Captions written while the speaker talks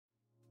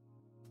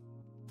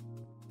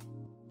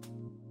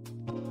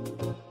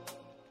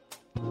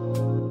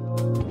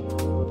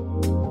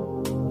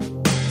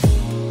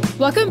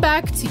Welcome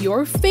back to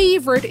your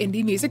favorite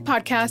indie music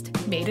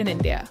podcast, Made in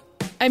India.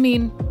 I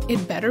mean,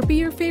 it better be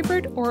your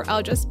favorite or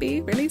I'll just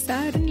be really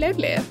sad and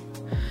lonely.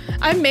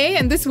 I'm May,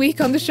 and this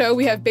week on the show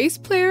we have bass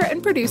player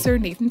and producer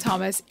Nathan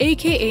Thomas,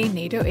 aka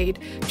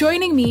NATE08,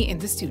 joining me in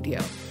the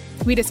studio.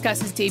 We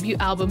discuss his debut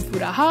album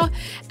Furaha,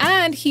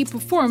 and he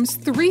performs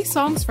 3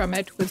 songs from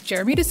it with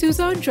Jeremy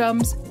D'Souza on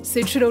drums,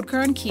 Sid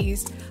Shidodkar on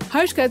keys,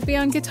 Harsh Gadbe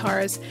on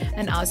guitars,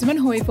 and Azuman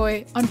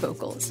Hoivoy on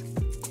vocals.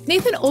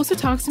 Nathan also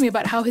talks to me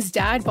about how his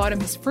dad bought him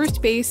his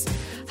first bass,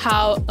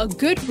 how a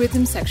good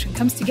rhythm section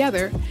comes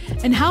together,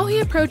 and how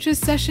he approaches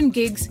session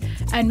gigs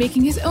and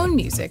making his own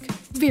music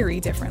very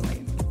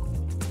differently.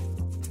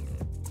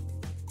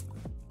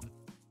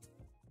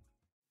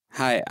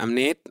 Hi, I'm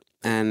Nate,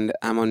 and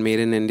I'm on Made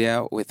in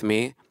India with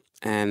May,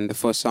 and the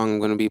first song I'm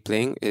going to be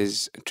playing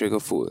is Trigger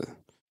Fool.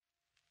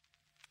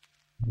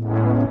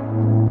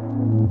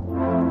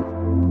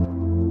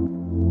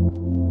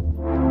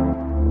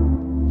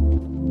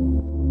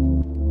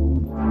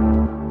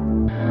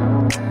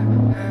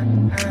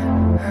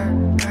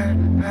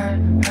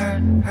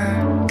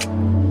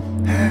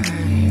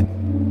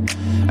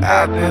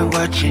 I've been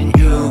watching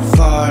you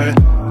fall.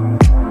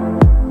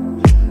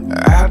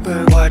 I've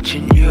been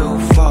watching you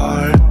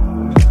fall.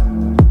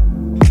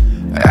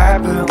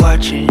 I've been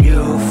watching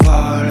you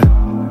fall.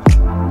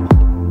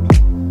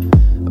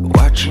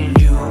 Watching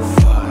you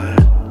fall.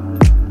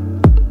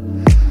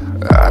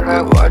 I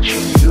like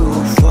watching you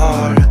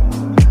fall.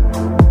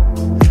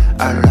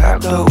 I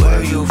like the way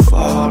you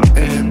fall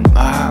in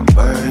my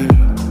brain.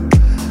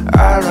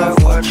 I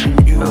love watching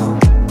you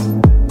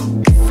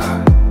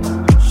fall.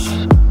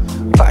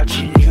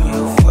 Watching you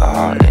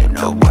fall. Ain't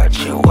no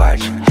watching you.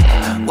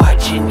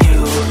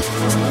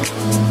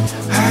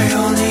 I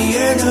only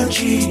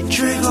energy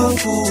trigger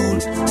fool.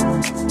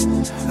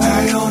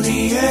 I only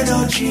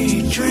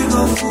energy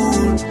trigger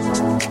fool.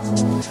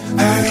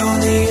 I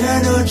only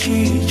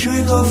energy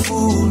trigger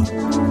fool.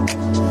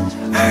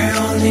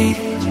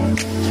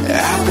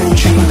 I've been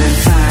dreaming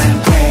fine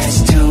past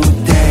 2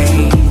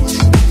 days,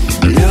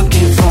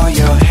 looking for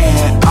your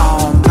hair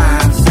on my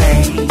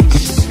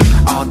face.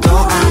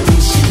 Although I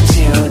miss you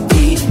till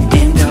the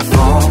end of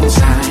all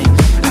time,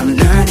 I'm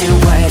learning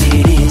what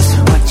it is,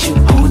 what you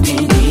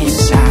holding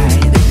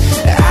inside.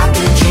 I've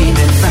been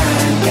dreaming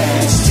fine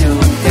past 2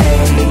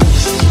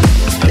 days,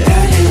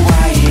 learning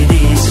why it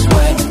is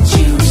what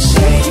you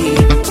say.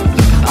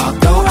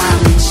 Although I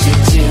miss you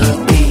till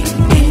the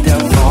end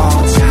of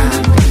all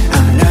time,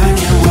 I'm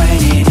learning what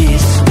it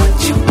is, what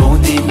you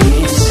holding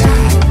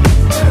inside.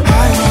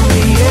 I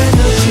only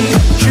energy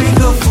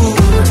trigger fool.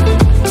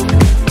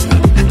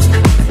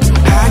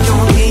 I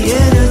only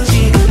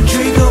energy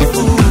trigger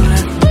fool.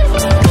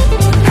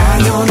 I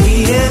only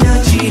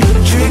energy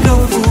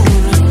trigger fool.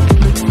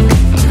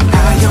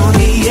 I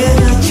only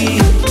energy.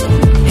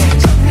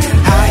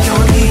 I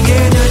only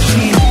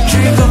energy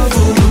trigger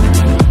fool.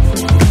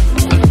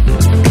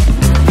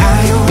 I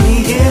only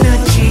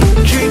energy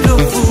trigger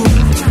fool.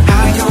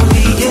 I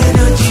only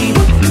energy.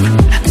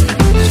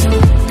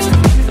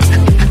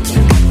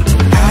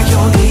 I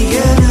only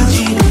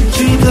energy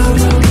trigger.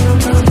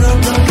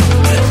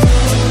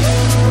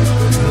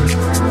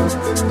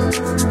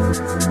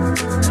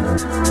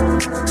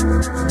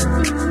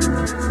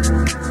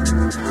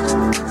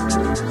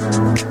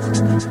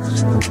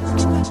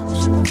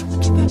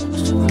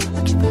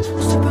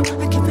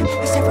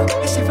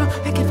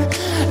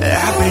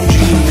 I've been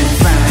dreaming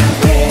fine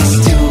past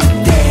 2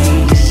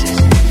 days,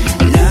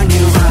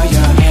 learning how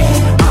your hair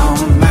on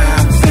my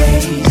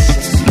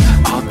face.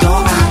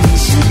 Although I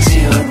miss you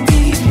till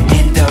the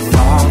end of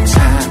all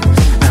time,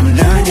 I'm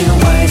learning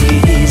what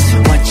it is,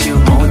 what you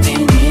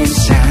holding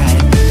inside.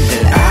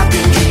 I've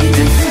been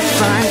dreaming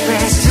fine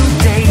past 2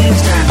 days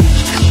now,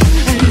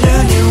 and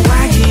learning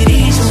why it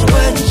is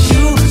what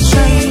you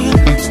say.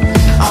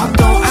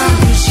 Although I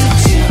miss you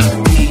till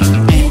the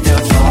end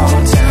of all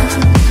time,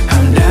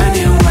 I'm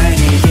learning what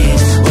it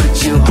is, what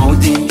you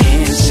holding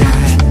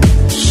inside.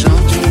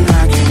 Something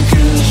I can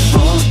do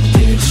for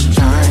this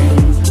time.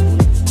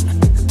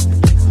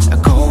 A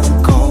cold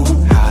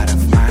heart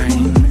of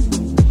mine.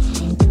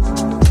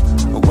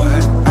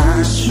 What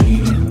I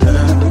see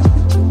there,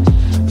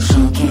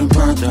 something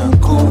about the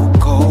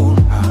cold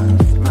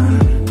heart of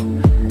mine.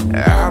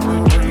 I've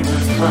been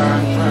dreaming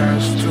fine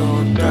past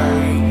 2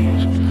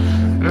 days,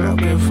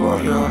 looking for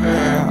your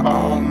hair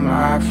on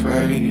my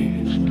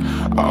face.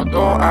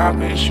 Although I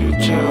miss you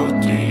till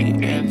the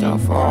end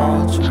of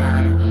all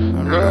time,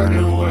 I'm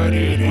learning what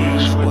it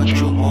is, what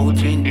you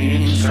holding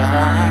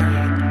inside.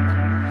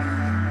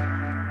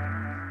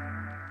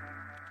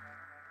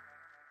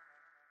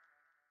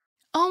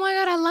 Oh my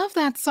god, I love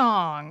that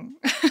song.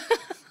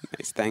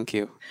 Nice, thank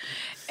you.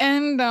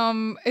 And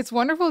it's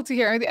wonderful to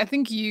hear. I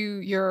think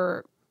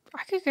you're,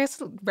 I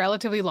guess,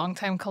 relatively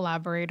long-time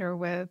collaborator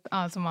with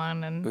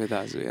Azuman. And With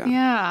Azu, yeah.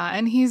 yeah,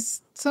 and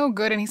he's so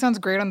good, and he sounds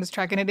great on this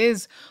track. And it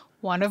is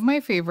one of my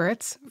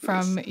favorites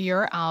from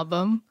your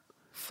album,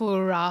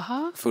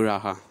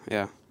 Furaha,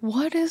 yeah.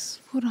 What is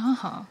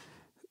Furaha?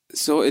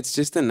 So it's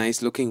just a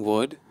nice looking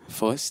word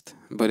first,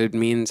 but it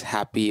means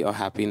happy or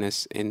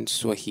happiness in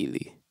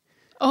Swahili.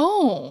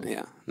 Oh.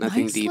 Yeah,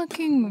 nothing nice deep.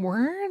 looking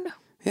word.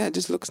 Yeah, it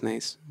just looks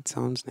nice. It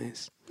sounds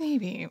nice.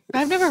 Maybe.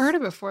 I've never heard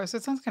it before, so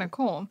it sounds kind of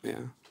cool. Yeah.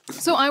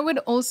 So I would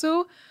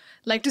also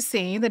like to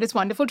say that it's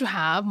wonderful to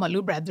have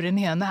Malu brethren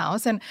here in the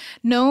house. And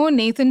no,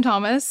 Nathan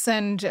Thomas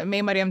and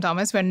May Mariam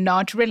Thomas were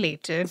not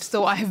related.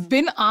 So I have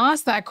been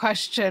asked that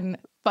question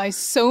by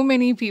so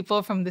many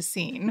people from the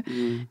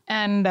scene.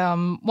 And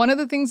one of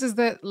the things is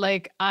that,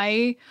 like,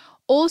 I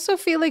also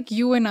feel like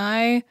you and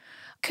I,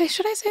 okay,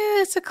 should I say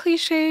it's a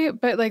cliche,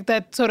 but like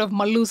that sort of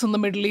Malus in the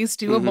Middle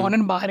East, you were born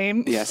in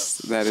Bahrain. Yes,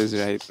 that is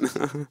right.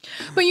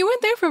 But you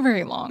weren't there for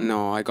very long.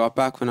 No, I got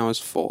back when I was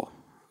 4.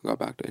 Got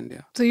back to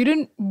India. So you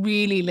didn't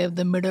really live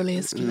the Middle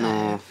East life.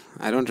 No,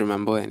 I don't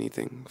remember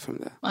anything from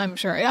there. I'm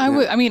sure.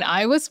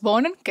 I was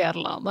born in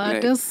Kerala.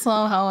 That is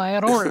how I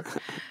roll.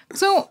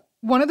 So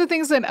one of the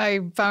things that I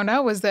found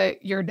out was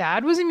that your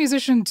dad was a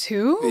musician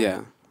too?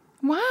 Yeah.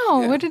 Wow.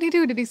 Yeah. What did he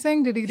do? Did he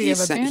sing? Did he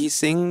have a band? He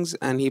sings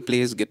and he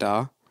plays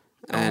guitar.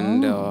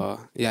 And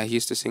he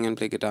used to sing and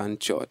play guitar in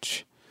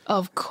church.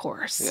 Of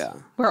course. Yeah.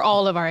 Where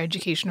all of our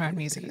education around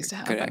music used to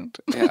happen. Correct.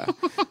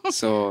 Yeah.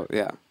 So,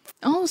 yeah.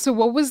 Oh, so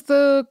what was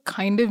the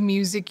kind of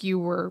music you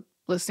were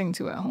listening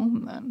to at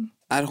home then?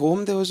 At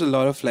home, there was a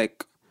lot of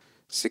like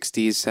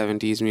 60s,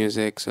 70s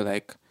music. So,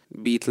 like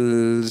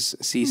Beatles,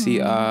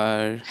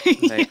 CCR,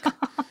 like.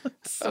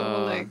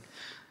 So like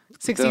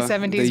 60s,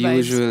 70s the vibes.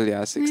 usual,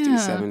 60s, Yeah.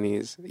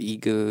 70s,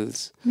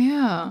 Eagles.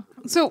 Yeah.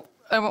 So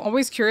I'm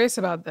always curious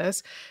about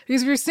this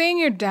because if you're saying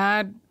your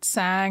dad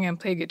sang and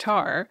played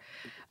guitar,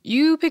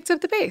 you picked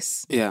up the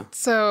bass. Yeah.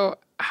 So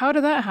how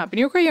did that happen?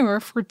 You were quite young, you were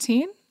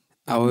 14?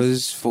 I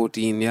was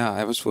 14. Yeah,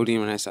 I was 14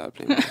 when I started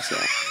playing bass.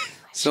 Yeah.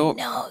 So,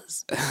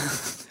 Knows.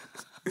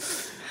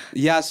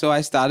 yeah, so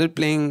I started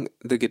playing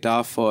the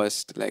guitar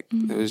first. Like,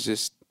 it was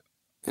just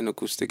an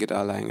acoustic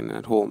guitar lying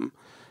at home.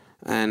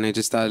 And I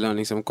just started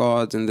learning some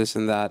chords and this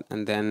and that.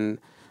 And then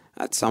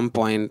at some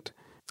point,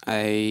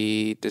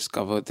 I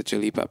discovered the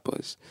Chili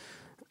Peppers.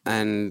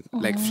 And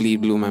like Flea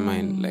blew my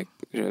mind, like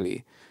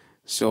really.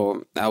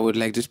 So I would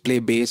like just play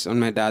bass on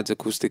my dad's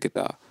acoustic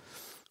guitar.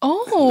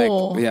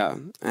 Oh. Like, yeah.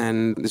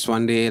 And this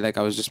one day, like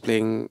I was just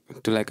playing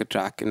to like a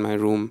track in my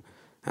room.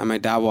 And my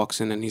dad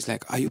walks in and he's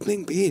like, "Are you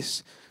playing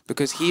bass?"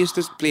 Because he used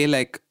to play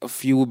like a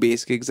few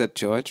bass gigs at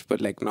church, but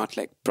like not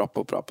like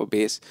proper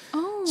bass.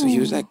 Oh. So he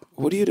was like,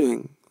 "What are you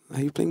doing? Are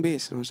you playing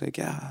bass?" And I was like,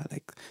 "Yeah,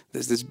 like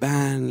there's this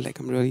band, like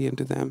I'm really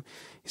into them."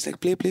 He's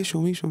like, play,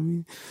 show me.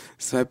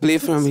 So I play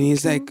for him and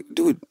he's like,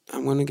 "Dude,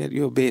 I'm going to get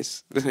you a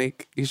bass.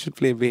 Like, you should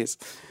play bass."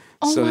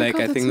 Oh So my like,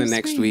 God, I that's think so the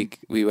next sweet. week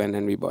we went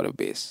and we bought a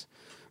bass.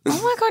 Oh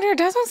my God, your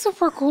dad sounds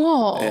super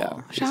cool.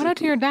 Yeah, Shout out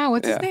to your dad.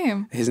 What's his Yeah.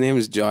 name? His name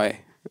is Joy.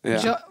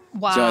 Yeah.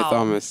 Wow. Joy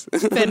Thomas.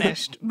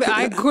 Finished. But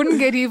I couldn't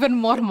get even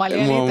more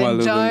Malayali More than Malu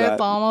than Joy that.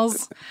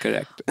 Thomas.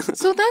 Correct.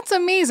 So that's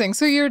amazing.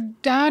 So your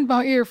dad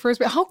bought you your first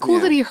bass. How cool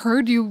Yeah. that he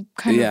heard you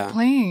kind Yeah. of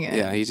playing it.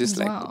 Yeah, he just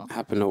like Wow.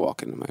 happened to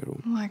walk into my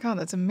room. Oh my God,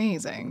 that's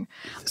amazing.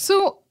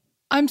 So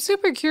I'm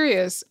super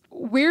curious.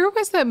 Where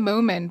was that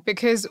moment?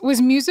 Because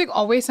was music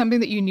always something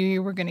that you knew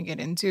you were going to get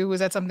into? Was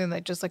that something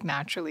that just like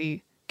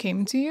naturally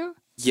came to you?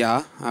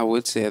 Yeah, I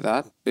would say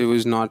that. It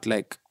was not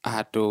like I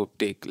had to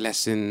take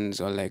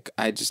lessons or like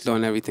I just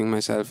learned everything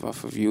myself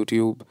off of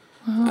YouTube.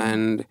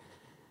 And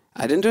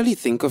I didn't really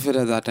think of it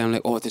at that time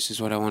like, oh, this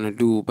is what I want to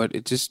do. But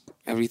it just,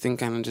 everything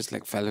kind of just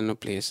like fell into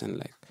place and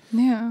like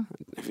Yeah.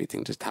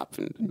 everything just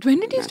happened. When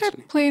did you start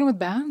naturally. playing with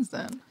bands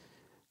then?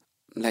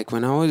 Like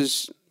when I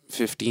was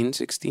 15,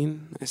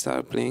 16, I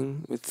started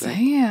playing with like,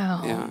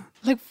 Damn. yeah.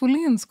 Like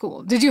fully in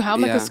school. Did you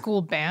have like Yeah. a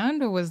school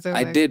band or was there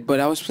I like... did,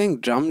 but I was playing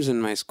drums in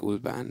my school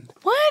band.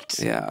 What?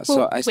 Yeah, so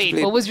Well, I used to wait,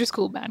 play- what was your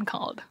school band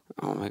called?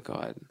 Oh my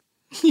God.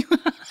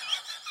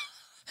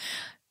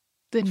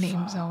 The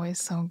name's always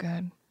so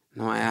good.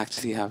 No, I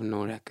actually have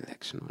no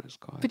recollection what it's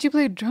called. But you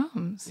played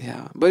drums.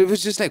 Yeah, but it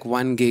was just like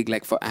one gig,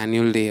 like for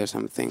annual day or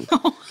something.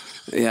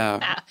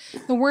 Yeah,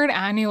 The word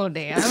annual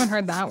day. I haven't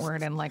heard that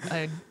word in like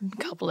a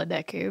couple of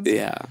decades.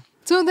 yeah.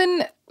 So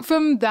then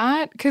from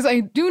that, because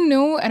I do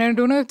know, and I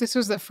don't know if this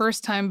was the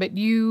first time, but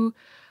you,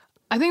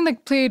 I think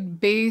like played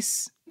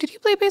bass. Did you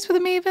play bass for the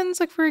Mavens,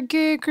 like for a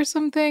gig or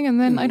something?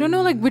 And then I don't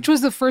know, like which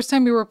was the first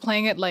time you were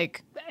playing it,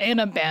 like in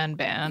a band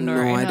or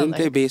No, in I a, didn't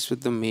play like- bass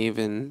with the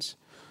Mavens,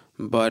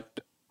 but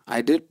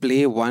I did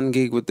play one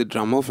gig with the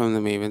drummer from the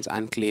Mavens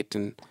and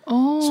Clayton.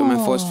 Oh. So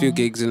my first few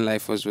gigs in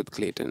life was with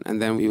Clayton.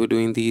 And then we were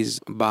doing these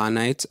bar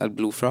nights at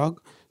Blue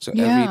Frog. So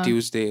Yeah. every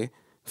Tuesday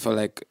for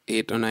like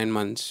 8 or 9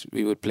 months,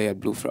 we would play at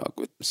Blue Frog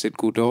with Sid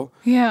Kuto.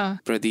 Yeah.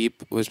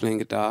 Pradeep was playing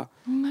guitar.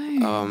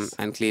 Nice.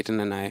 And Clayton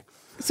and I.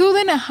 So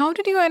then how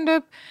did you end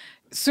up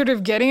sort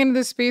of getting into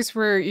the space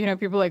where, you know,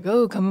 people are like,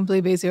 oh, come and play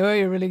bass. Oh,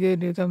 you're really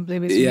good. You come play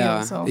bass with me Yeah.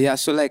 also. Yeah.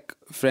 So like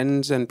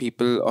friends and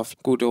people of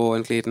Kuto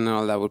and Clayton and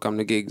all that would come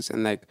to gigs.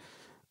 And like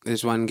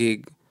there's one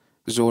gig,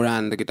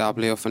 Zoran, the guitar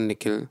player for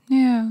Nikhil,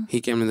 Yeah.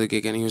 he came to the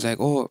gig and he was like,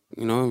 oh,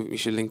 you know, we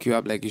should link you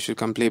up. Like, you should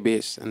come play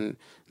bass. And,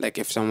 like,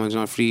 if someone's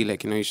not free,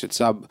 like, you know, you should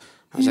sub.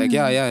 I was like,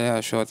 yeah,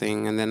 sure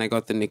thing. And then I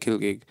got the Nikhil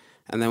gig.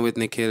 And then with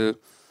Nikhil,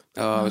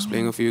 I was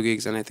playing a few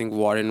gigs, and I think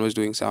Warren was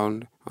doing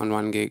sound on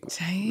one gig,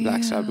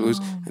 Black Star Blues,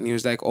 and he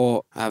was like,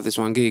 "Oh, I have this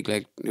one gig.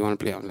 Like, do you want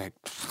to play?" I'm like,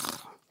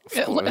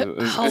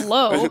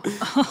 hello.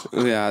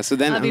 yeah. So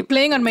then I'll be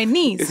playing on my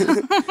knees.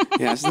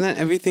 yeah. So then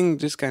everything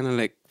just kind of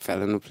like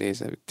fell into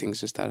place. Things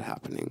just started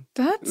happening.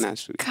 That's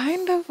naturally.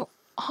 kind of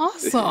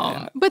awesome.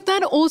 Yeah. But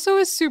that also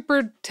is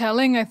super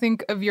telling, I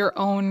think, of your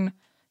own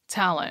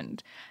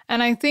talent.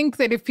 And I think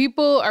that if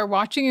people are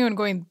watching you and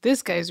going,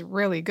 this guy's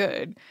really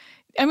good,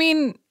 I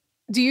mean,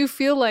 do you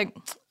feel like,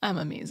 I'm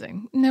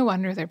amazing, no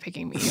wonder they're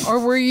picking me? Or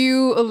are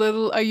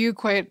you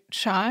quite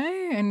shy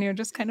and you're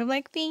just kind of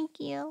like, thank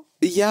you?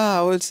 Yeah,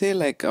 I would say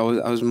like I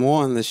was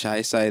more on the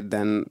shy side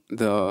than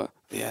on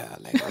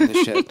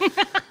the shit.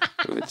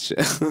 Which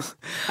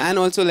and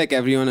also like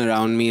everyone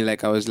around me,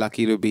 like I was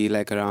lucky to be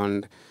like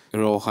around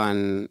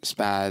Rohan,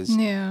 Spaz,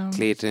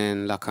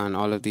 Clayton, Lakan,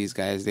 all of these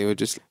guys. They would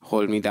just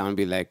hold me down,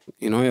 be like,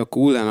 you're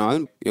cool and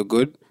all, you're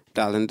good,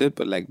 talented,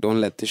 but like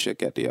don't let this shit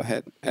get to your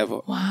head ever.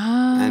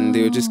 Wow. And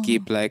they would just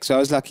keep like, so I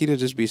was lucky to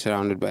just be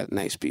surrounded by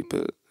nice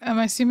people. I'm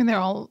assuming they're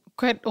all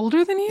quite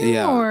older than you?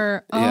 Yeah.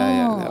 Or,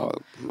 yeah, they're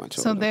all much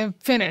older. So they've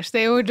finished.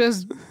 They would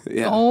just,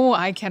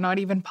 I cannot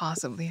even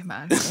possibly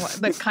imagine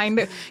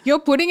you're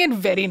putting it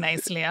very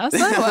nicely, huh? So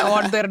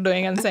what they're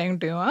doing and saying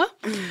to you, huh?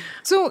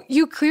 So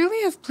you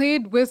clearly have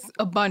played with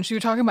a bunch. You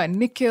were talking about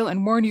Nikhil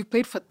and Warren. You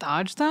played for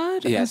Taj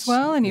as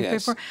well, and you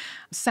played for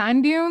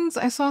Sand Dunes.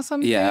 I saw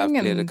something. Yeah, I've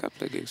played a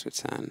couple of gigs with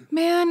Sand.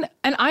 Man,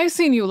 and I've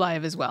seen you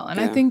live as well, and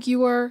I think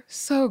you are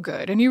so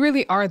good, and you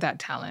really are that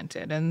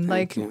talented. And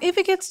like, if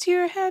it gets to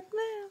your head,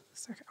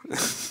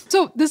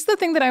 So this is the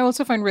thing that I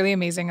also find really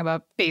amazing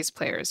about bass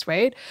players,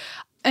 right?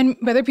 And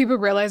whether people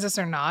realize this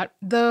or not,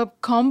 the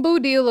combo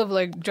deal of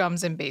like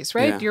drums and bass,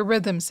 right? Yeah. Your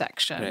rhythm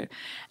section. Right.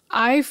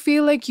 I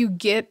feel like you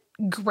get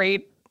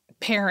great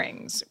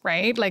pairings,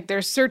 right? Like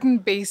there's certain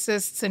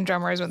bassists and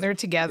drummers when they're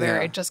together,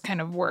 it just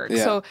kind of works.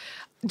 Yeah. So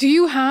do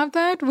you have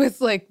that with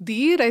like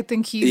Deed? I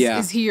think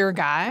is he your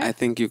guy? I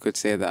think you could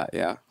say that,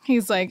 yeah.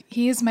 He's like,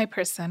 he is my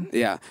person.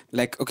 Yeah.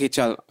 Like, okay,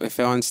 Chal, if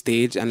you're on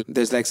stage and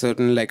there's like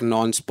certain like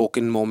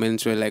non-spoken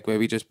moments where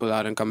we just pull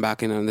out and come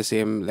back in on the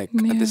same, like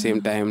at the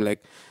same time,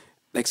 like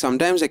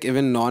sometimes like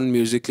even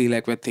non-musically,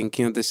 like we're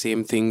thinking of the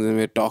same things and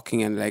we're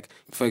talking and like,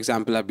 for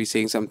example, I'd be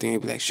saying something,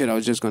 I'd be like, shit, I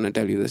was just going to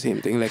tell you the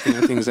same thing, like,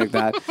 things like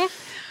that.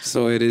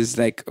 So it is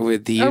like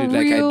with the,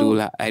 like I do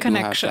have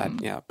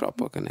that,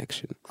 proper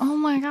connection. Oh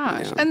my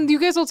gosh. Yeah. And you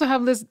guys also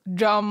have this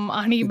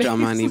Drum-Ani bass.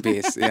 Drum-Ani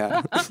bass,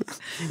 yeah.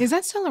 Is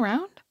that still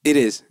around? It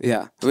is,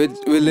 yeah. We're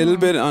a little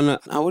bit on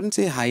I wouldn't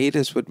say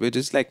hiatus, but we're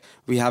just like,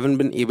 we haven't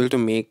been able to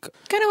make...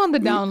 Kind of on the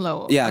down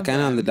low. Yeah, kind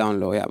of on the down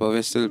low, yeah. But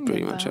we're still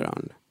pretty much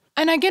around.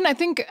 And again, I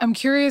think I'm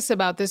curious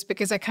about this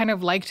because I kind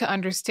of like to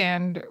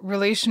understand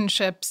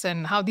relationships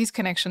and how these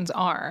connections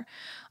are.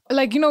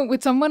 Like,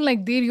 with someone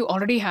like Deed, you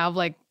already have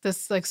like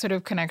this like sort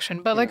of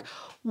connection. But like,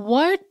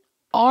 what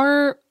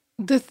are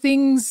the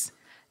things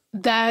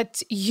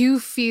that you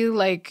feel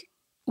like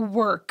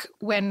work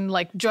when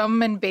like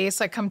drum and bass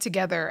like come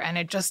together and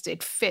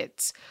it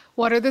fits?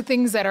 What are the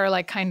things that are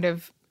like kind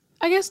of,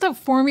 I guess, not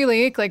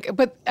formulaic, like,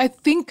 but I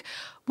think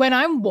when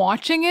I'm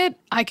watching it,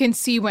 I can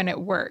see when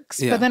it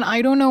works. Yeah. But then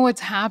I don't know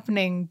what's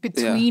happening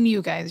between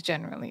you guys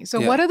generally.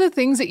 So what are the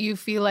things that you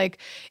feel like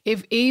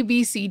if A,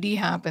 B, C, D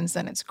happens,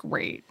 then it's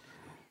great?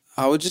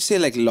 I would just say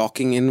like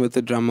locking in with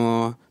the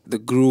drummer, the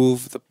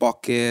groove, the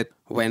pocket,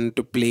 when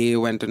to play,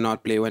 when to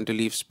not play, when to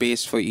leave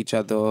space for each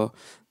other.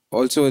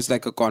 Also, it's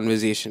like a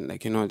conversation,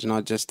 like, it's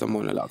not just a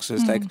monologue. So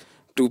it's like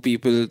two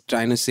people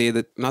trying to say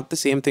that, not the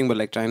same thing, but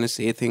like trying to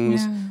say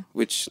things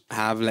which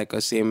have like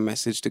a same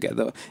message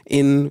together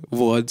in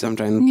words. I'm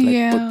trying to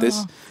like put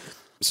this.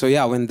 So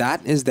yeah, when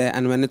that is there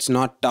and when it's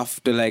not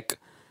tough to like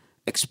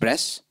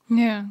express,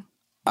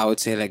 I would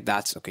say like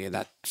that's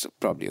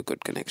probably a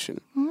good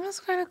connection. That's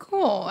kind of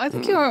cool. I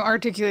think you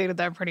articulated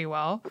that pretty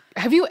well.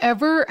 Have you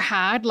ever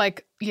had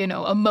like,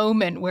 a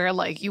moment where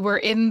like you were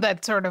in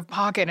that sort of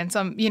pocket and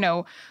some,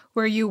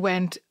 where you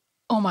went,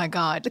 oh my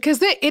God,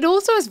 because it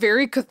also is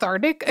very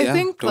cathartic, I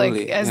think,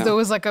 totally, like as though it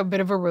was like a bit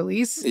of a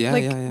release.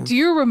 Do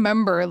you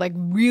remember like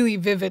really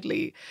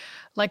vividly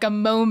like a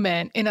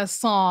moment in a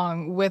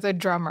song with a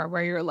drummer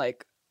where you're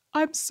like,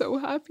 I'm so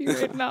happy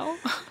right now?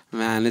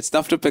 Man, it's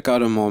tough to pick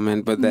out a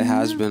moment, but there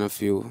has been a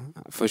few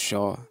for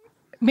sure.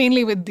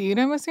 Mainly with Deed,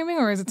 I'm assuming,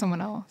 or is it someone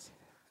else?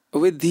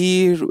 With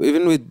Deed,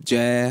 even with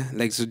Jay,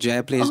 like, so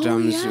Jay plays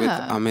drums with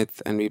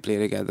Amit and we play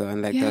together,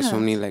 and like there's so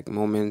many like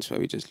moments where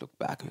we just look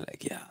back and we're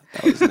like, yeah,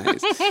 that was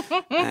nice.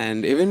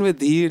 And even with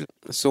Deed,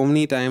 so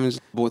many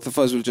times both of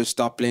us will just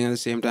stop playing at the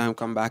same time,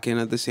 come back in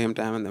at the same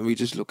time, and then we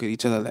just look at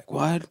each other like,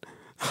 what?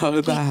 How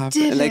did that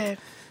happen? Like,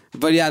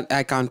 but yeah,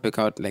 I can't pick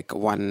out like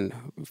one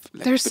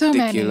there's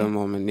particular so many.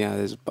 moment. Yeah,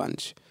 there's a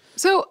bunch.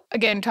 So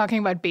again, talking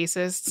about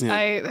bassists,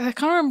 I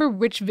can't remember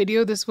which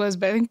video this was,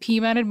 but I think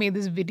P-Man had made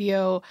this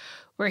video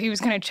where he was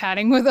kind of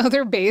chatting with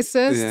other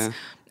bassists. Yeah.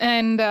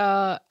 And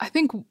I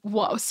think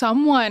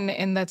someone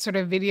in that sort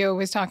of video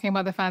was talking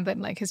about the fact that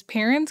like his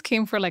parents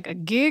came for like a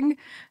gig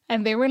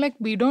and they were like,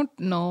 we don't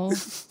know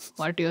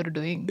what you're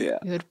doing. Yeah.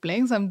 You're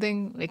playing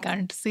something we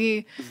can't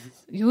see.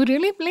 You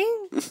really playing?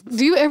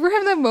 Do you ever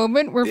have that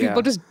moment where people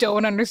Yeah. just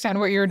don't understand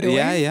what you're doing?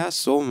 Yeah,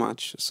 so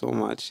much.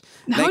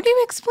 How Like, do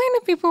you explain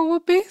to people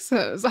what bass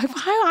is?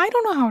 I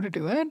don't know how to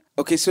do it.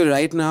 okay, so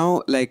right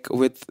now, like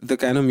with the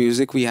kind of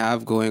music we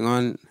have going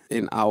on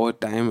in our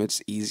time,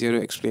 it's easier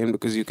to explain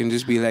because you can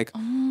just be like,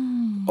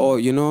 oh,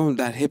 you know,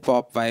 that hip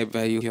hop vibe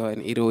where you hear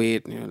an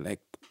 808 and you're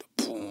like,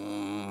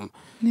 boom.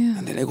 Yeah.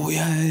 And they're like, oh,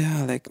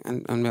 yeah. Like,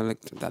 and we're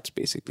like, that's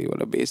basically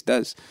what a bass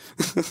does.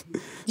 So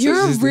You're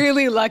it's just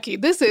really lucky.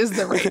 This is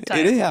the right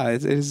time.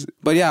 it is.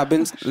 But yeah, I've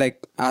been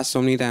like asked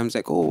so many times,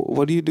 like, oh,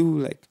 what do you do?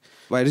 Like,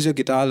 why does your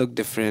guitar look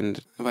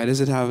different? Why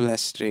does it have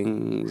less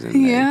strings? And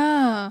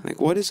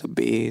like, what is a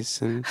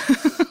bass? And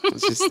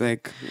it's just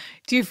like,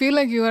 Do you feel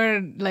like you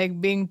are like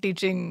being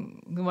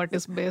teaching what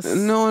is bass?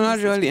 no, not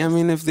really. I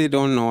mean, if they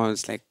don't know,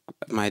 it's like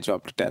my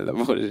job to tell them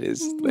what it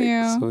is. Like,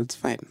 Yeah. So it's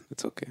fine.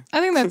 It's okay. I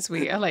think that's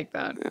sweet. I like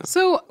that.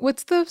 So,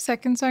 what's the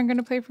second song going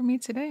to play for me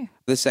today?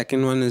 The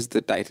second one is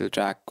the title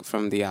track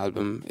from the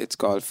album. It's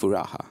called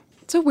Furaha.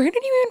 So, where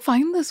did you even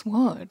find this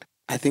word?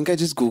 I think I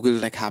just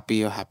Googled like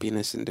happy or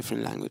happiness in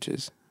different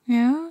languages.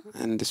 Yeah,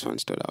 And this one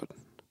stood out.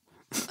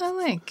 I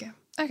like it.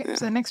 Okay,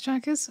 so the next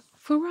track is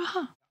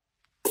Furaha.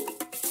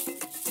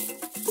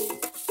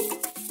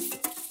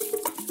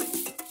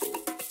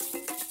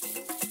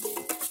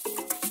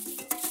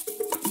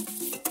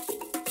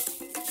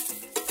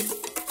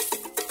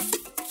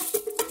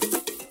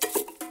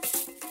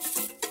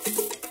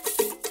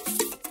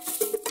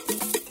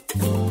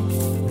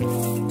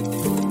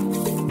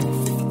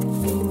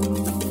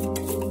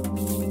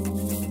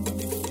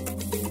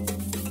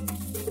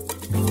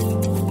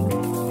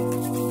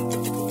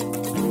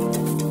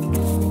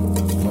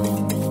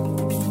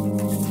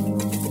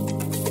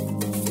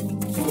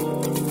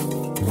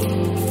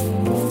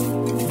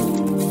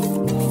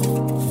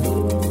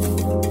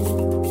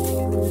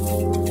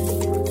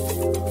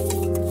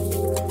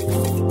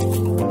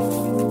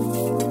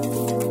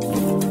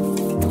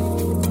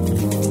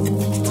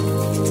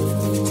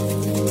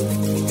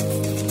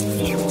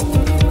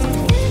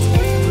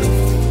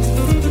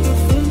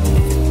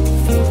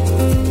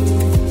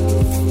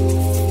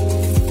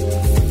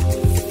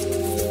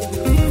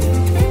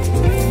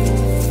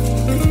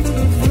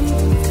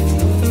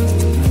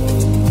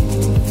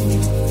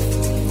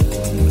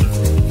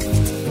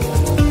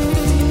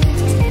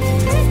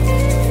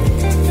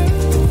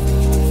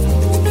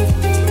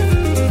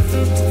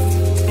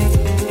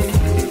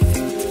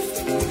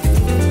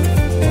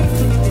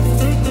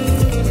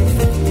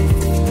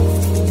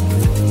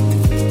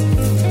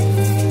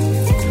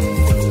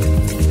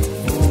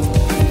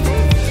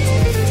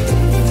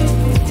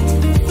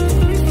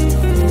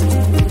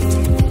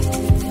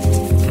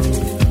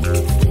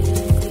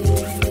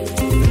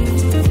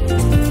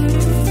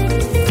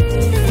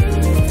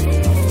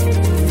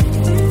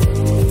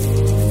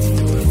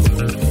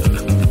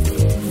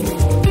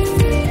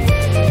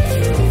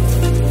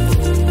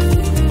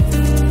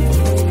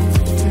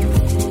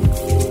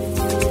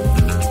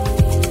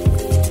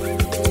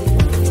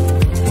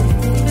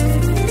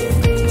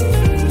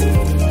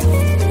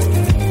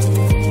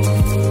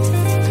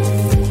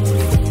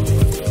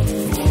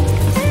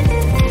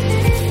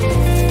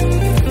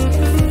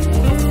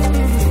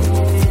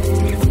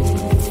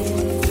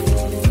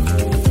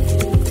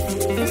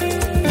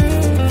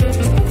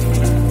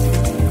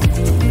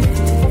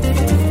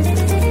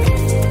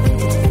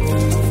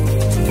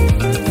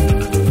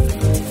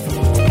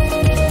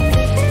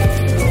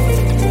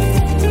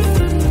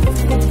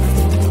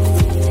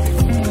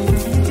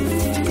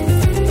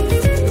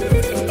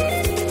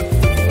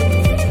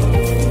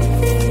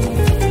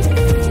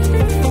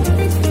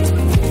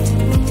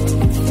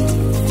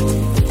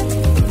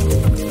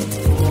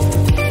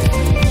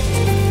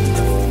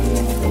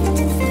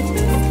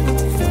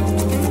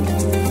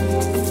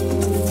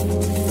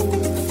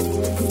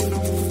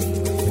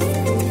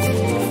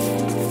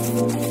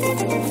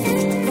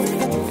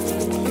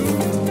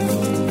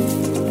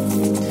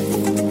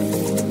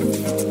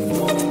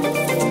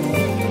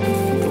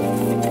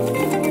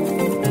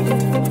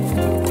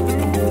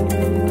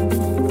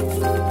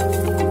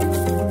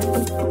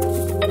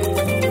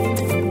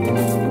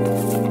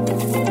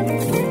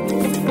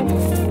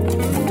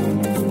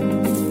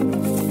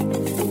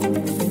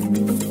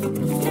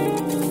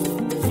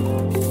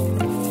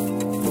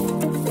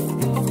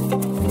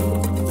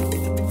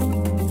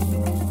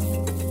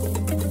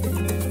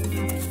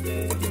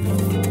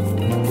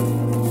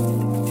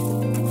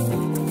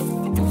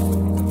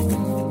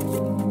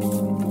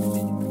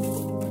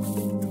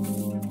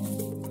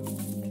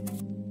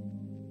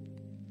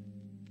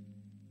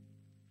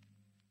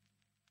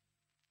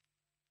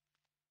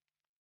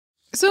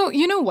 So,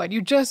 you know what?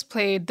 You just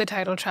played the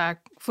title track,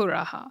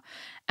 Furaha.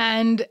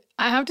 And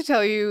I have to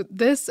tell you,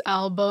 this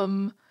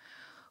album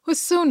was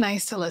so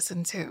nice to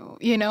listen to.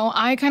 You know,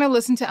 I kind of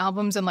listened to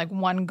albums in like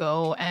one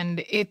go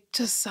and it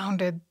just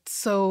sounded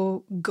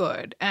so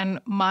good. And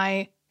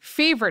my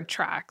favorite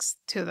tracks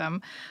to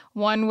them,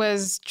 one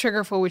was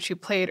Triggerful, which you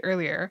played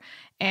earlier,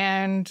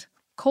 and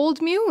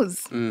Cold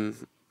Muse.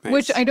 Nice.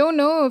 Which I don't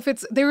know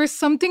if there was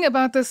something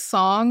about this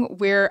song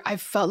where I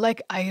felt like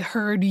I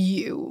heard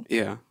you.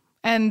 Yeah.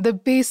 And the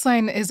bass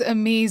line is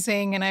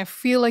amazing. And I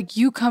feel like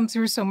you come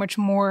through so much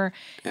more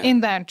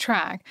in that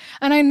track.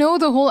 And I know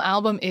the whole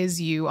album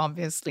is you,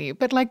 obviously.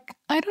 But like,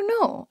 I don't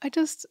know. I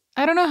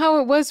don't know how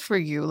it was for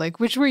you. Like,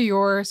 which were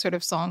your sort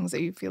of songs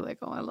that you feel like,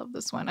 oh, I love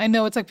this one? I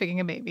know it's like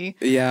picking a baby.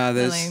 Yeah,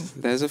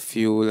 there's a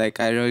few. Like,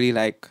 I really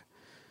like,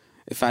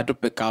 if I had to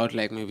pick out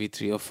like maybe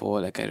 3 or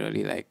 4, like I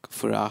really like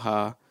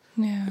Furaha.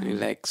 Yeah. I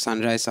like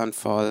Sunrise,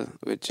 Sunfall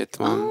with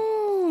Jitwan.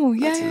 Oh,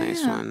 yeah. That's a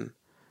nice one.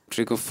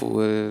 Trigger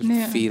Fool,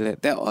 Feel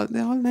It. They're all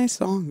nice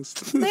songs.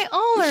 They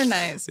all are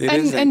nice.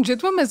 And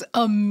Jitwam is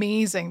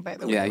amazing, by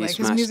the way. Yeah, he like his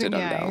smashed music, it on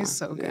that he's one.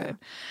 so good.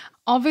 Yeah.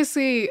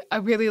 Obviously, I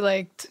really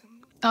liked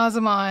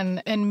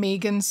Azaman and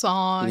Megan's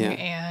song,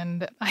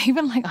 and I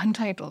even like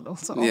Untitled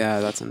also. Yeah,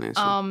 that's a nice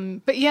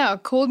one. But yeah,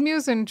 Cold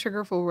Muse and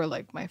Triggerful were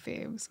like my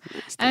faves.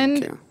 Nice,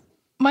 thank you.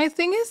 My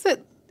thing is that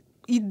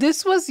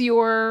this was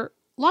your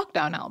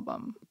lockdown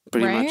album,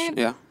 Pretty right? much,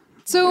 yeah.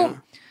 So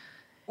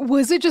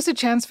was it just a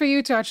chance for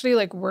you to actually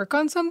like work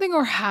on something,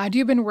 or had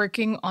you been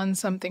working on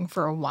something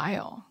for a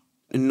while?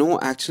 No,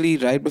 actually,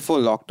 right before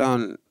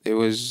lockdown, it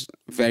was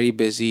very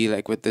busy,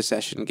 like with the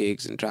session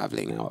gigs and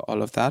traveling and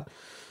all of that.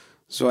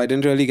 So I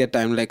didn't really get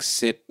time to like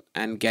sit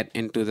and get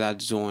into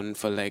that zone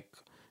for like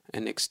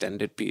an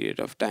extended period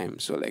of time.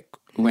 So like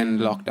when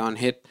lockdown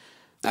hit,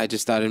 I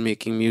just started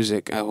making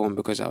music at home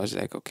because I was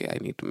like, okay, I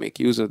need to make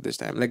use of this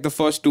time. Like the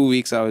first 2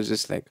 weeks, I was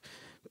just like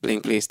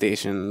playing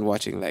PlayStation,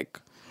 watching like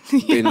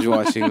binge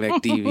watching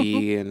like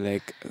TV, and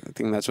like I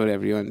think that's what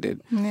everyone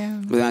did.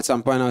 Yeah. But then at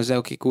some point I was like,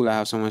 okay, cool, I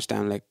have so much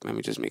time, like let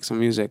me just make some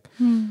music.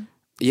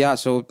 Yeah,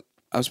 so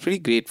I was pretty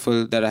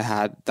grateful that I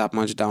had that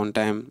much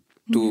downtime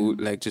to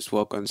like just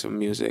work on some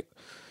music.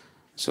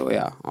 So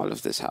yeah, all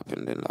of this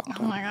happened in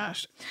lockdown. Oh my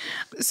gosh.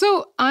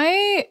 So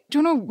I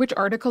don't know which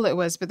article it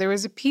was, but there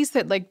was a piece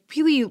that like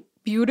really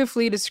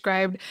beautifully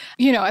described,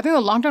 you know, I think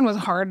the lockdown was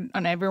hard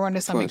on everyone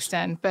to some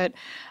extent, but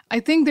I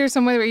think there's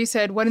somewhere where you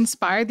said what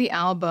inspired the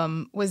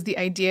album was the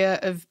idea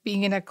of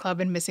being in a club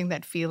and missing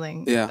that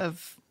feeling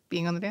of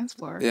being on the dance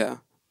floor. Yeah.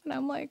 And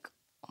I'm like,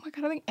 oh my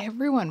God, I think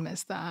everyone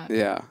missed that.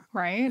 Yeah.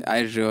 Right?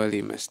 I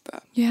really missed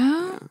that.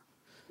 Yeah.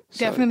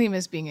 Definitely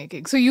miss being a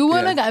gig. So you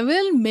were like, I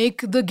will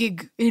make the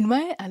gig in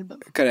my album.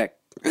 Correct.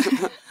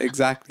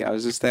 Exactly. I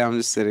was just there. I'm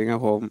just sitting at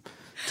home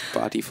to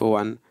party for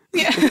one.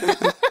 Yeah.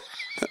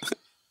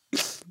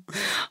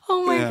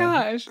 Oh my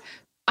gosh.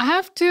 I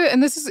have to,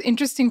 and this is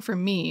interesting for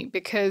me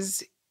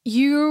because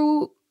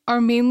you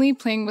are mainly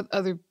playing with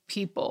other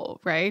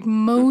people, right?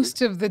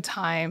 Most of the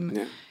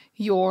time,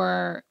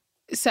 your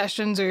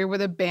sessions or you're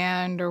with a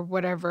band or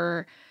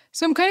whatever.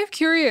 So I'm kind of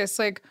curious,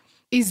 like,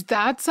 is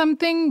that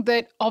something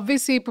that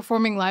obviously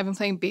performing live and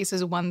playing bass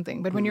is one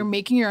thing, but when you're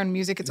making your own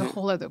music, it's a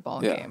whole other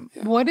ballgame.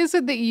 Yeah. What is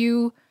it that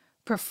you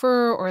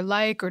prefer or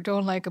like or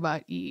don't like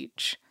about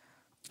each?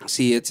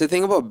 See, it's a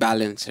thing about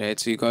balance, right?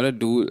 So you got to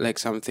do like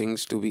some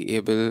things to be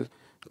able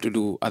to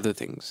do other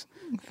things.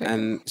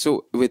 And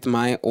so with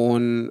my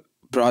own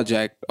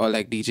project or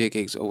like DJ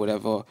gigs or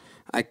whatever,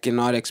 I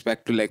cannot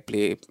expect to like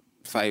play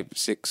 5,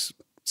 6,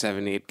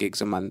 7, 8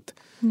 gigs a month.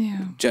 Yeah.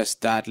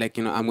 Just that, like,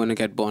 you know, I'm going to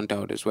get burnt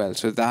out as well.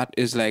 So that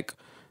is like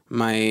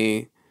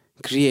my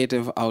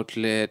creative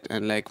outlet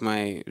and like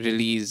my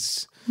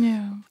release.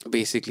 Yeah.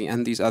 Basically,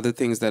 and these other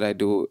things that I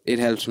do, it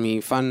helps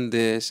me fund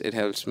this, it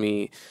helps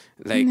me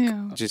like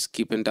just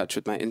keep in touch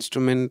with my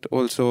instrument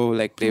also,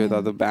 like play with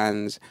other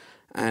bands.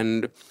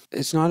 And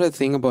it's not a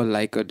thing about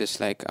like or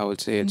dislike, I would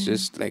say. It's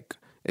just like,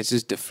 it's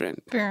just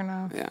different. Fair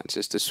enough. Yeah, it's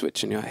just a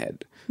switch in your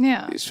head.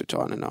 Yeah. You switch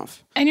on and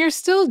off. And you're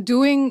still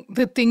doing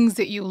the things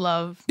that you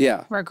love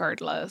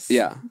regardless.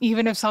 Yeah.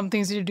 Even if some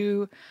things you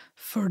do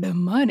for the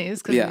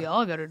monies, because we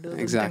all got to do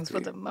those things for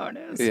the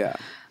monies. Yeah.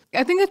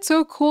 I think it's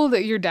so cool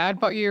that your dad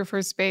bought you your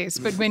first bass.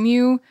 But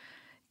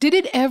did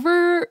it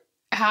ever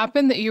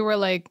happen that you were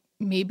like,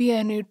 maybe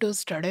I need to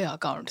study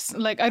accounts?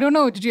 Like, I don't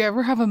know. Did you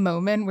ever have a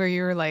moment where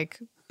you were like...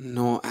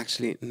 No,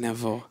 actually,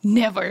 never.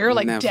 Never? You're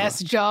like, Never.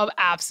 desk job?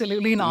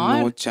 Absolutely not?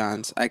 No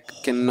chance. I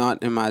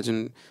cannot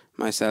imagine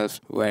myself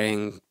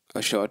wearing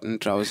a shirt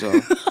and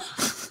trouser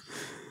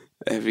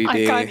every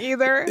day. I can't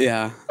either.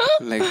 Yeah,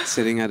 like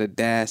sitting at a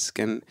desk,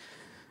 and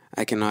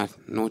I cannot.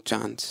 No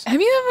chance.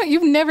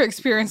 You've never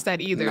experienced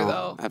that either,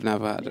 though? I've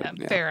never had it.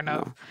 Yeah, fair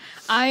enough. No.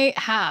 I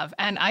have,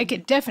 and I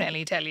could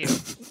definitely tell you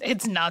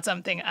it's not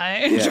something I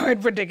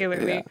enjoyed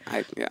particularly.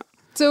 Yeah.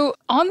 So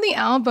on the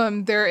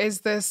album, there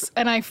is this,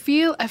 and I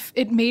feel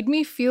it made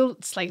me feel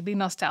slightly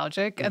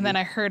nostalgic, and then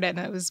I heard it, and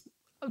it was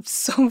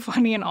so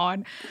funny and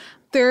odd.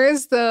 There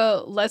is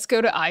the Let's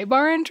Go to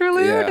Ibar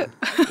interlude.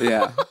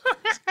 Yeah.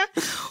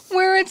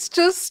 Where it's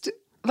just...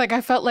 Like,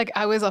 I felt like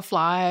I was a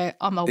fly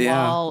on the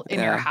wall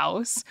in your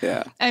house.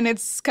 Yeah. And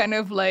it's kind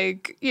of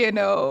like, you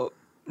know,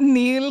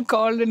 Neil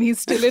called and he's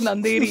still in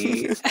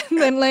Andheri. And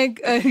then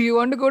like, you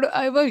want to go to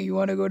Ibar? You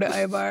want to go to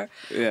Ibar?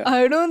 Yeah.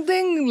 I don't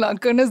think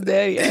Lankan is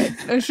there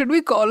yet. Should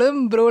we call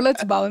him? Bro,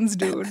 let's bounce,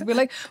 dude. We're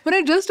like, but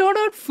I just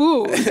ordered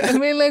food. And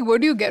we're like,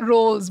 what do you get?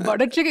 Rolls,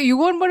 butter chicken. You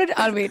want butter?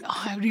 I'll wait.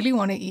 Oh, I really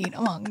want to eat.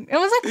 I'm hungry. I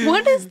was like,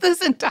 what is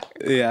this entire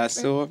Yeah,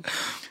 so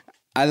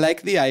I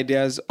like the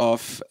ideas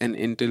of an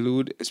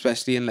interlude,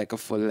 especially in like a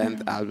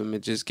full-length album.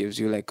 It just gives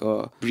you like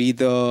a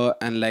breather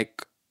and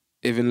like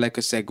even like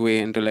a segue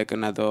into like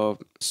another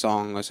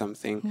song or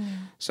something.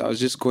 So I was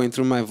just going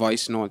through my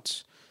voice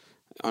notes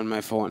on my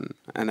phone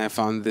and I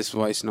found this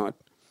voice note.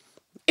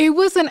 It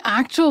was an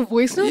actual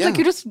voice note? Yeah. Like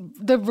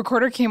the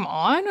recorder came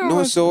on? Or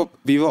No, so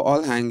we were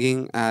all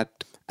hanging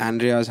at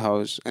Andrea's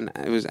house and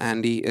it was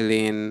Andy,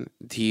 Elaine,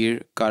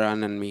 Dheer,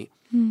 Karan and me.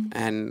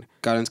 And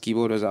Karan's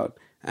keyboard was out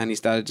and he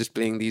started just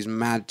playing these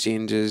mad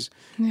changes.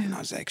 And I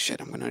was like, shit,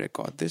 I'm going to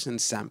record this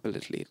and sample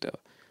it later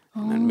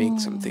and then make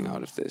something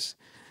out of this.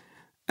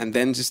 And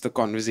then just the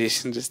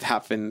conversation just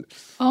happened.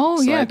 Oh,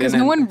 So yeah, I because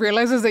didn't- no one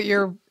realizes that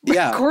you're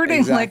recording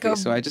exactly. like a...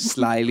 So I just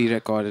slyly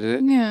recorded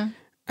it. Yeah.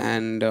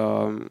 And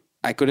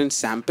I couldn't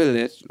sample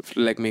it,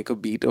 like make a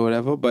beat or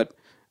whatever, but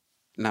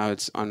now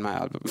it's on my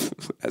album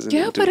as an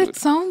Yeah, but interlude. it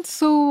sounds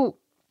so...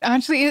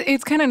 Actually,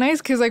 it's kind of nice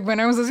because like when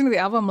I was listening to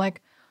the album, I'm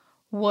like,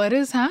 what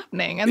is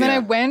happening? And then I Yeah.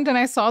 went and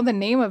I saw the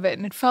name of it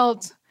and it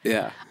felt...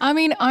 Yeah. I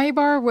mean,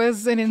 Ibar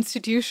was an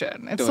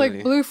institution. It's like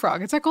Totally. Blue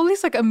Frog. It's like all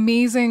these like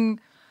amazing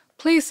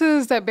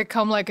places that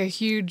become like a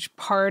huge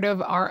part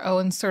of our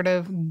own sort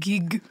of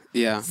gig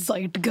Yeah.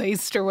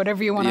 zeitgeist or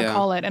whatever you want to Yeah.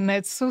 call it. And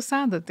it's so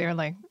sad that they're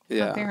like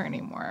Yeah. not there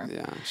anymore.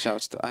 Yeah.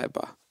 Shouts to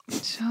Iba.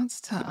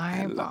 Shouts to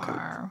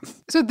Ibar.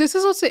 So this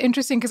is also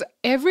interesting because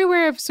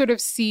everywhere I've sort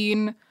of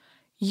seen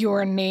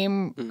your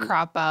name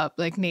crop up,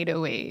 like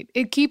NATE08,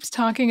 it keeps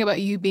talking about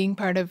you being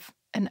part of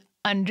an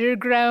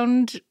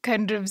underground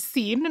kind of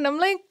scene. And I'm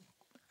like,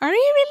 are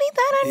you really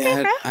that Yeah,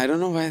 underground? I don't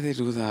know why they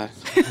do that.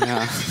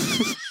 Yeah.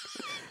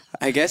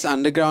 I guess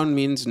underground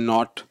means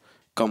not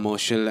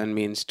commercial and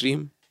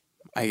mainstream.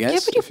 I guess. Yeah,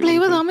 but you if play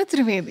with want Amit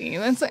Trivedi.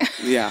 That's like,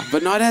 to- Yeah,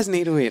 but not as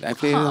NATE08. I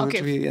play with Huh, Amit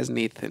okay. Trivedi as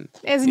Nathan.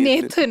 As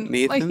Nathan.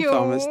 Nathan Like,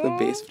 Thomas, the yo.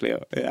 bass player.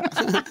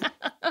 Yeah.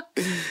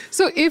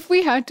 so if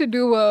we had to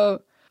do a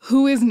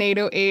who is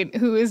NATE08,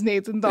 who is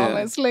Nathan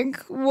Thomas, like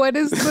what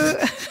is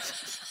the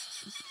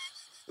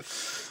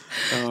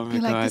Oh my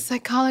you're like the God.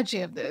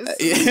 psychology of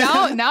this?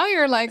 Now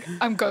you're like,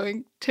 I'm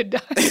going to die.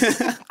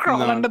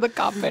 Crawl under the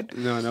carpet.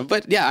 No.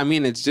 But yeah, I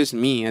mean, it's just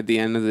me at the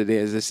end of the day.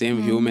 It's the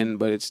same human,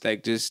 but it's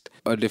like just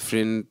a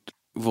different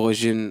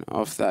version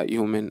of that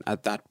human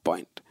at that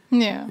point.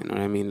 Yeah. You know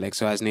what I mean? Like,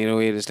 so as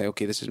NATE08, it's like,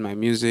 okay, this is my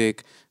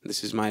music.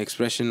 This is my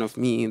expression of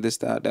me, this,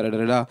 that, da, da,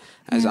 da, da.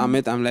 As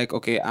Amit, I'm like,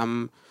 okay,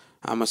 I'm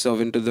a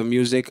servant to the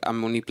music.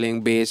 I'm only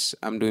playing bass.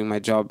 I'm doing my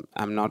job.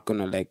 I'm not going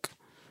to like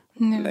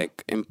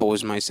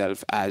impose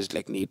myself as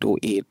like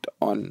NATE08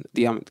 on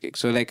the Amit gig.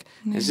 So like,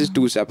 it's just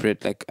two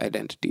separate like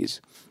identities.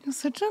 You're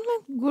such a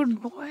like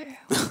good boy.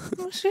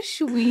 You're so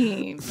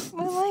sweet.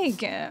 I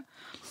like it.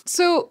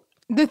 So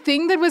the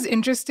thing that was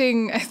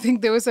interesting, I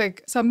think there was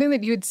like something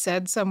that you had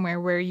said somewhere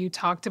where you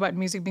talked about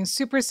music being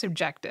super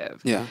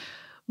subjective. Yeah.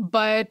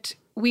 But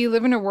we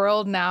live in a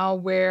world now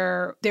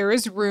where there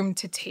is room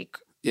to take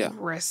Yeah.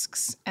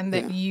 risks and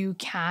that you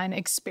can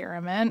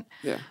experiment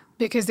Yeah.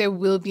 because there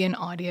will be an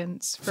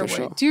audience for, For what.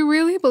 sure. Do you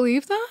really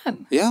believe that?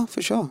 Yeah,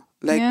 for sure.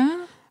 Like,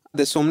 Yeah.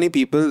 there's so many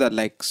people that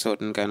like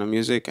certain kind of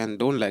music and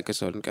don't like a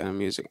certain kind of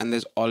music. And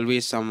there's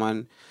always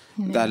someone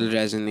that'll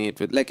resonate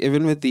with. Like,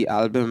 even with the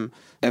album,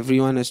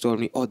 everyone has told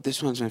me, oh,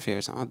 this one's my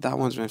favorite song. Oh, that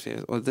one's my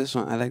favorite. Oh, this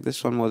one, I like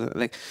this one more than...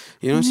 Like,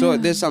 you know, so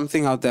there's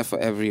something out there for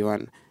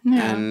everyone.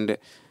 Yeah. And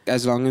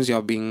as long as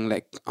you're being,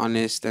 like,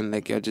 honest and,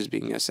 like, you're just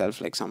being yourself,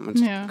 like, someone's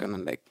gonna,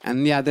 like...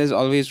 And, yeah, there's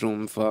always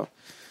room for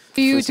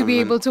you for to be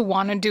someone- able to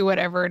want to do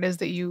whatever it is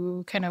that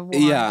you kind of want,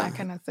 Yeah. that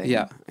kind of thing.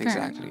 Yeah, Fair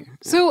exactly. enough.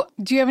 So,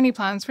 do you have any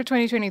plans for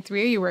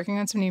 2023? Are you working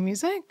on some new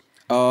music?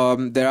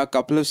 There are a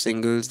couple of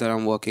singles that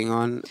I'm working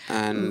on,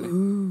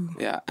 and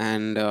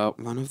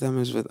one of them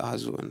is with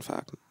Azu. In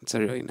fact, it's a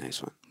really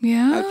nice one.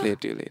 Yeah. I'll play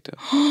it to you later.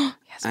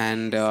 Yes,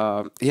 And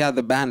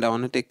the band. I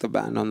want to take the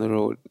band on the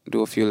road,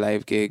 do a few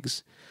live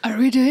gigs. Are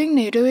we doing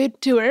NATE08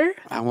 tour?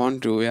 I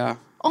want to, yeah.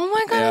 Oh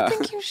my God, Yeah. I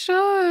think you should.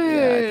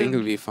 Yeah, I think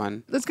it'll be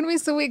fun. That's going to be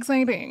so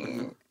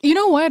exciting. You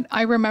know what?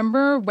 I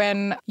remember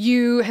when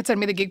you had sent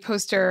me the gig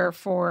poster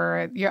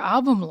for your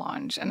album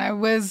launch, and I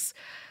was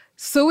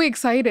so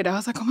excited. I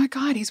was like, oh my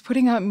God, he's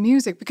putting out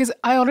music, because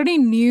I already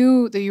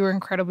knew that you were an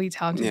incredibly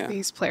talented Yeah.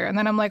 bass player. And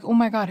then I'm like, oh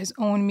my God, his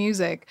own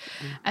music.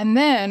 And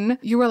then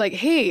you were like,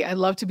 hey, I'd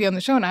love to be on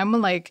the show. And I'm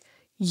like,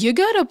 you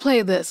gotta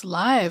play this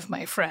live,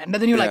 my friend.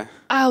 And then you're like, Yeah.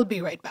 I'll be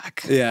right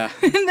back. Yeah.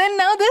 And then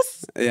now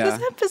this Yeah.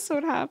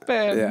 episode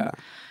happened. Yeah.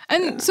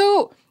 And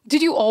so,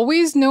 did you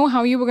always know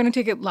how you were going to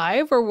take it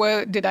live, or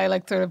what did I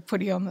like sort of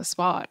put you on the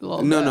spot a little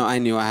bit? No, I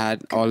knew I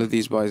had all of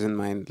these boys in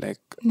mind, like,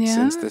 Yeah?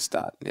 since the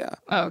start. Yeah.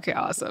 Oh, okay,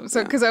 awesome.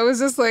 So, because I was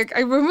just like, I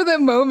remember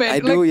that moment. I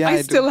do, like, yeah, I I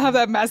do. still have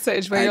that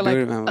message where I you're do like,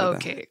 remember that.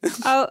 okay,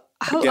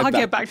 I'll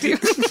get back to you.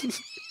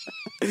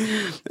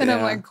 And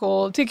I'm like,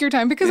 cool, take your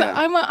time. Because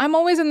I'm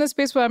always in this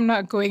space where I'm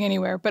not going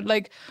anywhere. But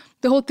like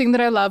the whole thing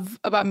that I love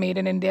about Made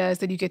in India is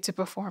that you get to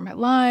perform it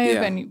live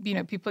and, you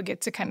know, people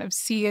get to kind of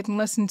see it and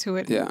listen to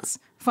it. Yeah. It's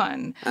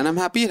fun. And I'm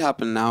happy it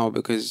happened now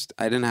because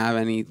I didn't have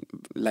any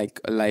like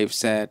a live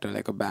set or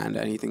like a band or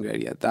anything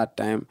ready at that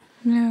time.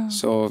 Yeah.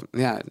 So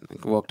yeah,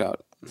 it worked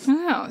out.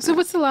 Wow. So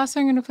what's the last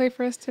song you're going to play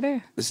for us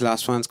today? This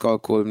last one's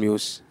called Cold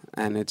Muse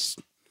and it's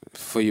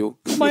for you.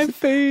 My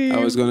fave.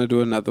 I was going to do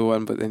another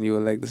one, but then you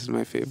were like, this is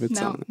my favorite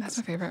song. No, that's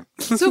my favorite.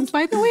 So,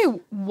 by the way,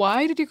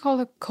 why did you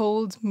call it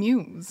Cold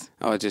Muse?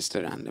 Oh, just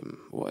a random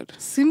word.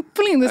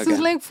 Simply, this is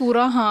like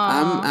Fura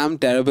Ha. I'm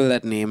terrible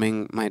at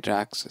naming my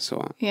tracks,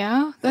 so...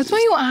 Yeah? That's why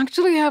you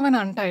actually have an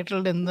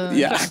untitled in the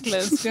track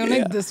list. You're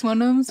like, this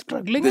one I'm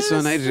struggling with. This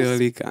one I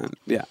really can't.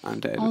 Yeah,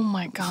 untitled. Oh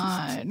my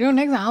God. Your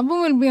next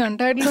album will be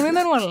untitled and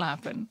then what'll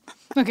happen?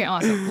 Okay,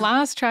 awesome.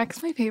 Last track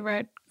is my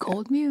favorite,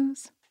 Cold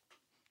Muse.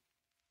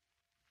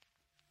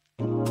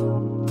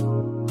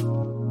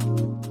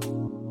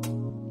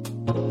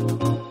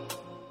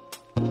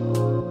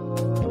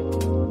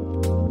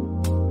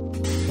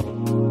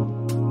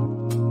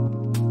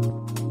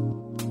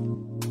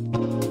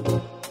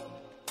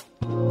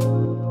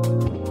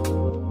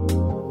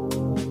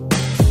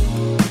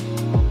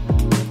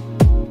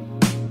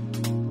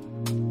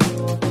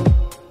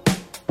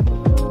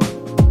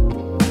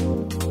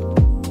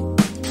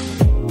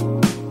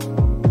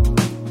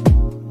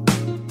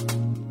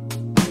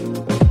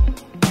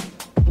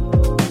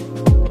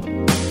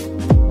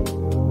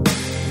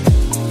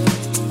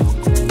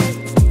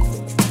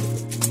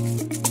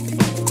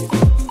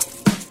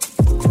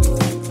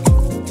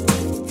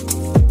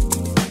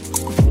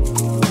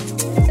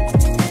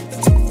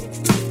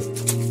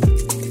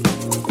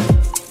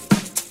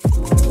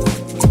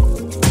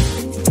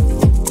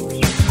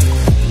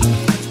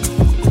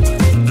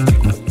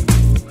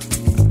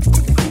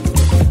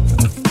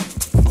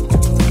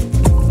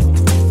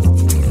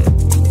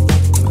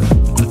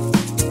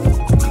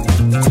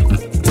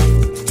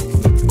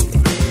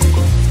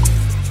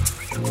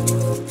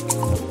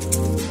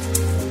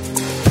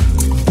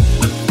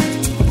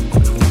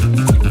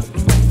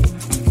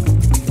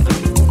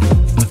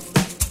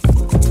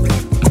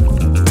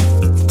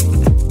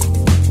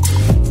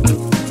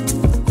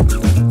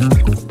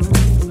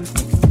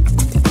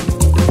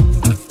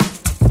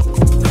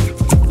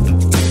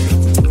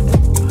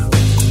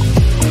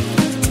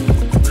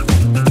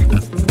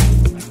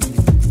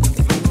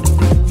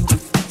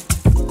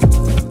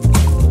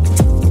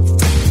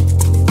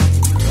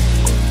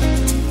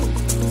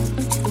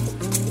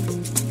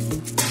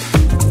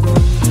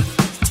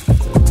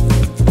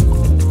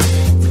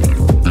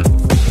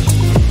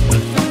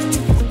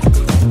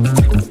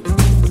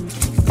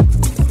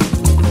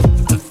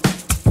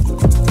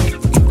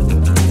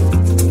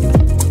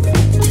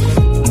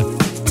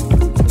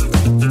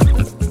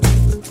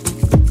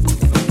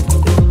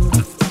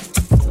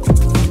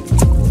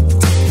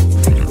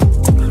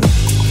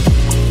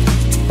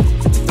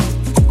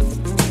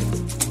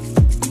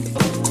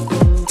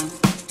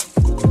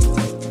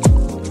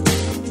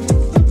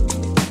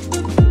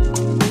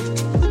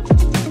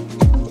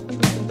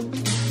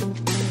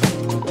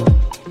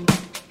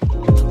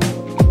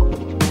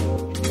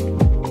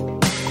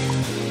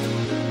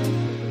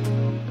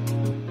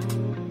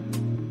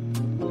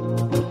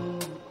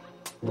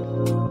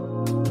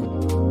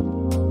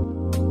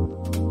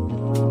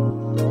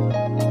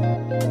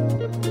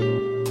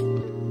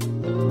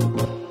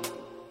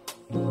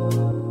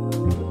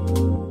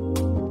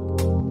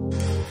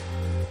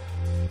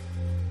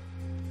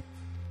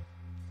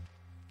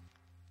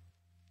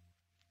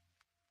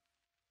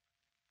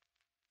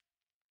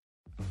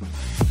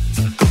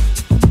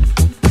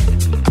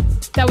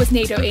 That was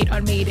NATE08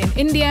 on Made in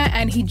India,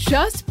 and he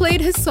just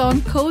played his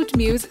song Cold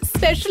Muse,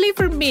 especially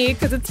for me,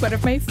 because it's one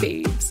of my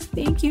faves.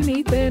 Thank you,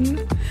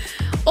 Nathan.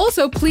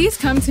 Also, please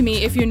come to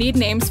me if you need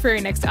names for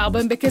your next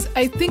album, because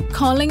I think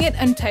calling it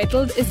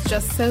Untitled is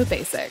just so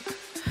basic.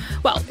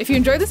 Well, if you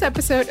enjoyed this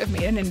episode of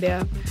Made in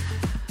India...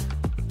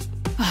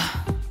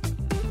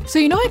 So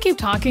you know I keep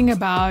talking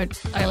about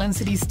Island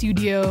City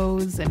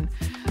Studios and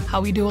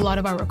how we do a lot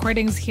of our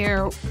recordings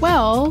here.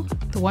 Well,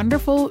 the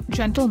wonderful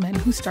gentleman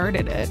who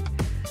started it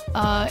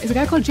is a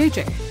guy called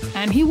JJ,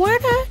 and he wanted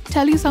to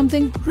tell you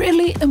something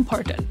really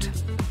important.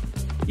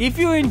 If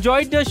you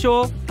enjoyed the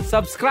show,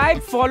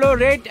 subscribe, follow,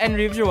 rate and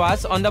review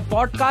us on the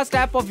podcast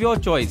app of your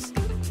choice.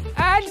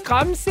 And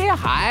come say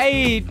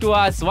hi to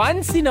us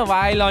once in a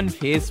while on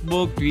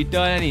Facebook, Twitter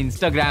and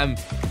Instagram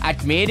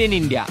at Made in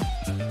India.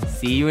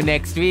 See you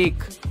next week.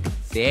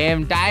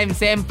 Same time,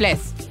 same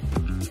place.